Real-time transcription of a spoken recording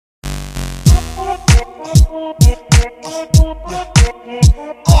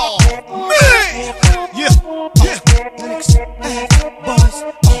Oh man, yeah, Lenox, Boyz,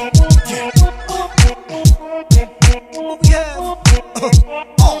 yeah. What we have?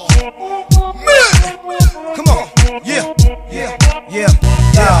 Oh man, come on, yeah.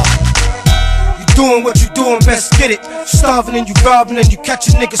 Doing what you doing, best get it. Starving and you robbing and you catch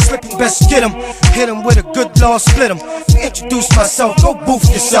a nigga slipping, best get him. Hit him with a good law, split him. Introduce myself, go boof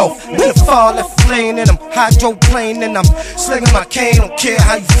yourself. Been a far left flame in him, hydroplane and I'm slinging my cane, don't care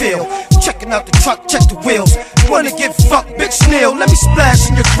how you feel. Checking out the truck, check the wheels. You wanna get fucked, bitch, kneel. Let me splash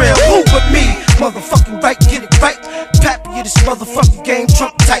in your grill. Move with me, motherfucking right, get it right. Pappy of this motherfucking game,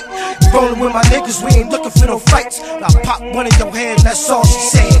 trump tight. Rolling with my niggas, we ain't looking for no fights. I pop one in your head, that's all she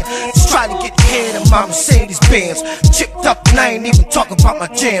said. Just try to get head in my Mercedes Benz. Chipped up and I ain't even talking about my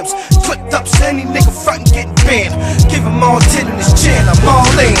jams. Clicked up, so any nigga frontin' getting banned. Give him all 10 in his chin, I'm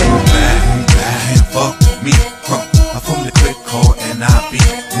all in. Move back, can't fuck with me, I'm from the click call NIB.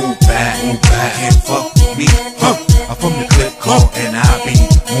 Move back, can't fuck with me, I'm from the click call NIB.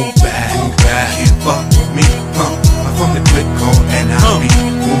 Move back, can't fuck with me, I'm from the click call NIB.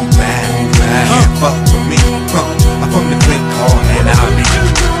 Move back, can't fuck with me, I'm from the click call NIB.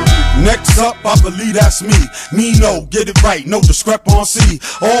 Next up, I believe that's me. Nino, get it right, no discrepancy.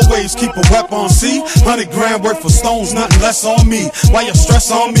 Always keep a weapon, see? 100 grand worth of stones, nothing less on me. Why you stress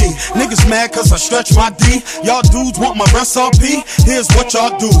on me? Niggas mad cause I stretch my D. Y'all dudes want my recipe? Here's what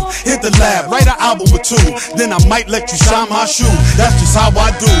y'all do. Hit the lab, write an album or two. Then I might let you shine my shoe. That's just how I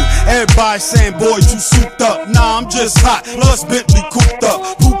do. Everybody saying, boy, you souped up. Nah, I'm just hot, plus Bentley cooped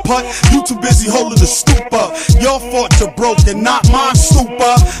up. Poop putt, you too busy holding the stoop up. Your fault you're broken, not mine,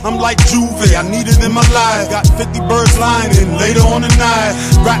 super. I'm like Juve, I need it in my life. Got 50 birds lying in later on the night.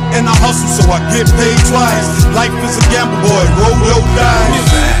 Rap and I hustle so I get paid twice. Life is a gamble, boy, roll your dice.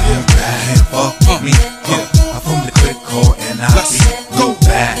 Can't fuck with me, I'm from the click call NIB. Go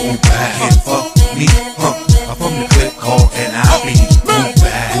back, can't fuck with me, I'm from the click call NIB. Move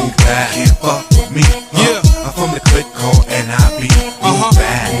back, can't fuck with me, I'm from the click call NIB. Move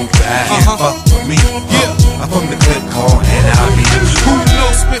back, can't fuck with me, I'm from the click call NIB. Who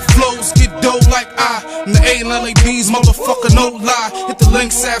knows spit flows, get dough like I. And the A-LABs, motherfucker, no lie. Hit the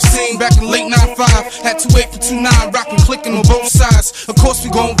Lynx Ave scene back in late 95. Had 28 for 29, rockin', clicking on both sides. Of course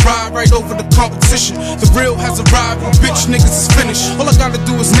we gon' ride right over the competition. The real has arrived, you bitch niggas is finished. All I gotta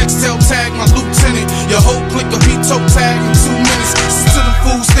do is next tell tag my lieutenant. Your whole clique will be toe tag in 2 minutes. Listen to them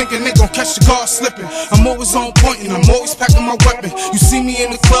fools thinking they gon' catch the guard slipping. I'm always on point and I'm always packing my weapon. You see me in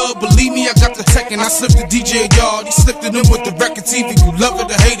the club, believe me, I got the tech and I slipped the DJ yard. He slipped it in with the record TV. You love it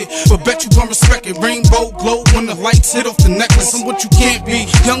or hate it, but bet you gon' respect it. Rainbow glow when the lights hit off the necklace. I'm what you can't be,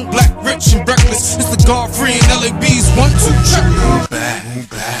 young, black, rich, and reckless. It's the guard free and LAB's 1, 2, check. Move back,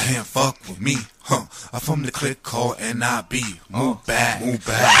 can't fuck with me, I'm from the click call NIB. Move back, can't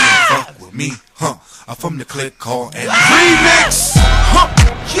fuck with me, I'm from the click call NIB. Remix,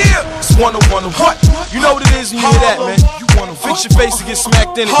 yeah, it's 101 what? You know what it is when you hear that, man. You wanna fix your face to get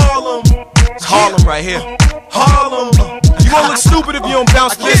smacked in it. Harlem, it's Harlem right here. Harlem, you gonna look stupid if you don't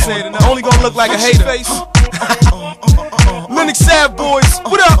bounce to this. Only gonna look like a hater. Lenox Ave boys,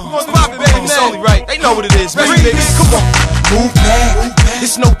 what up? It's only right. They know what it is, man. Come on. Move back,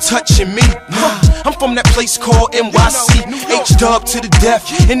 it's no touching me. I'm from that place called NYC. H-Dub to the death,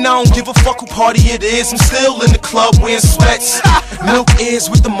 and I don't give a fuck who party it is. I'm still in the club wearing sweats. Milk ears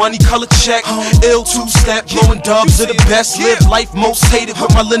with the money color check. Ill two-step, blowing dubs are the best. Live life most hated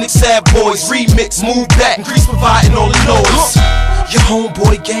with my Lenox Ave boys. Remix, move back, increase providing all the noise. Your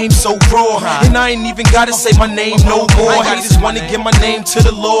homeboy game so raw, and I ain't even gotta say my name no more. Haters wanna give my name to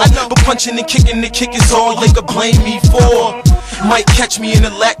the Lord, but punching and kicking the kick is all they could blame me for. Might catch me in the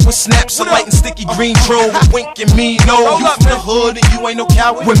lack with snaps, a light and sticky green drone with winking me. No, you from the hood and you ain't no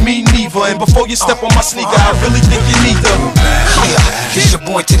coward. With me neither, and before you step on my sneaker, I really think you need them. Yeah, it's your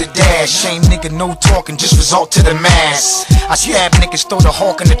boy to the dash. Shame nigga, no talking, just resort to the mass. I stab niggas, throw the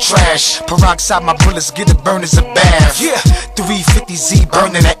hawk in the trash. Peroxide my bullets, get the burners a bath. Yeah, 350Z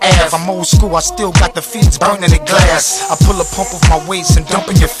burning the Ave. I'm old school, I still got the feeds burning the glass. I pull a pump off my waist and dump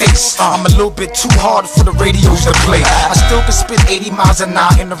in your face. I'm a little bit too hard for the radios to play. I still can spit 80 miles an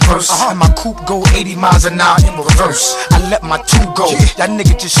hour in the verse, and my coupe go 80 miles an hour in reverse. I let my two go, y'all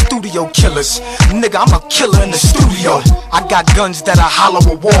niggas just studio killers. Nigga, I'm a killer in the studio. I got guns that I hollow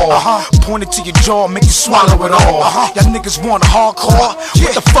a wall, point it to your jaw, make you swallow it all. Y'all niggas want hardcore?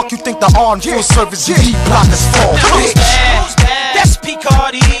 What the fuck you think the armed full service and deep blockers for, bitch? That's P.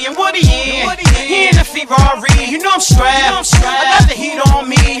 Cardi, and what he in? He in a Ferrari, you know I'm strapped. I got the heat on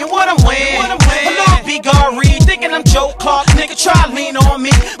me, and what I'm wearing. A little big thinking I'm Joe Clark, nigga try lean on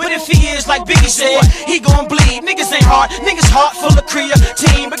me. But if if he is like Biggie said, he gon' bleed. Niggas ain't hard, niggas heart full of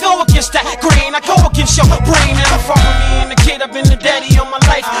creatine. But go against that green, I go against your brain. And I'm fucking me and the kid, I've been the daddy of my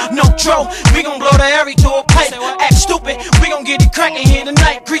life. No tro, we gon' blow the Harry to a pipe. Act stupid, we gon' get it crackin' here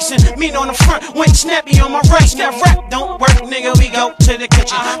tonight. Greasing, mean on the front, went snappy on my right. Now rap don't work, nigga, we go to the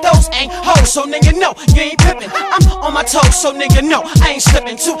kitchen. Those ain't hoes, so nigga, no, you ain't pippin'. I'm on my toes, so nigga, no, I ain't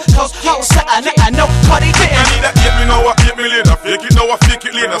slippin' too close. Hoes, I know, party gettin'. I need that hate me now, I hate me later. Fake it now, I fake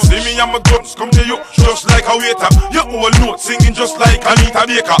it later. See me and my guns come to you just like a waiter. Your whole note singing just like Anita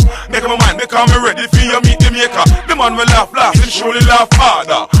Baker. Make my mind, make me ready for you meet the maker. The man will laugh, him surely laugh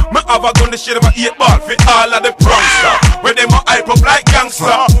harder. Me have a gun the shit of a 8 ball for all of the prankster. Where they my hype up like gangster.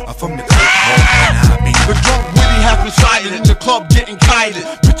 I'm from the click hole and I be. The drunk witty has been sighted in the club getting kited.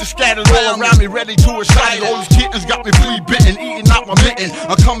 Bitches scattered all around me, ready to excite. All these kittens got me flea bitten, eating out my mitten.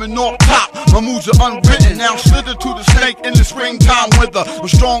 I'm coming off top, my moves are unwritten. Now slither to the snake in the springtime weather. I'm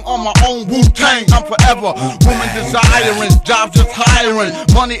strong on my own, Wu-Tang, I'm forever. Women desiring, jobs just hiring,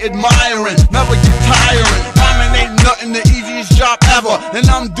 money admiring, never get tiring. Rhyming ain't nothing, the easiest job ever. And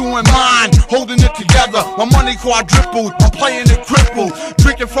I'm doing mine, holding it together. My money quadrupled, I'm playing it crippled.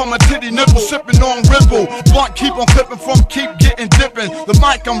 Drinking from a titty nipple, sipping on ripple. Blunt keep on clipping from keep getting dipping. The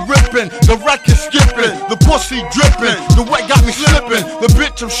mic I'm ripping, the record skipping, the pussy dripping, the wet got me slipping, the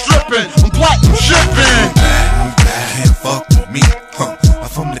bitch I'm stripping, I'm platinum shipping. Move back, can't fuck with me, huh? I'm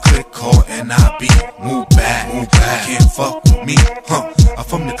from the click hole and I be. Move back, can't fuck with me, huh? I'm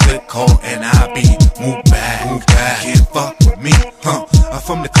from the click hole and I be. Move back, can't fuck with me, huh? I'm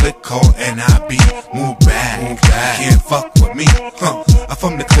from the click hole and I be. Move back, can't fuck with me, huh? I'm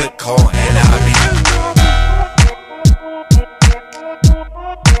from the click hole and I be.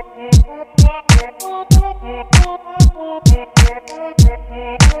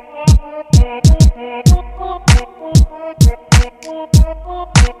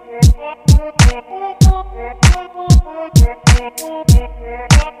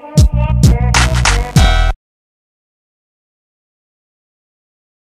 Thank you.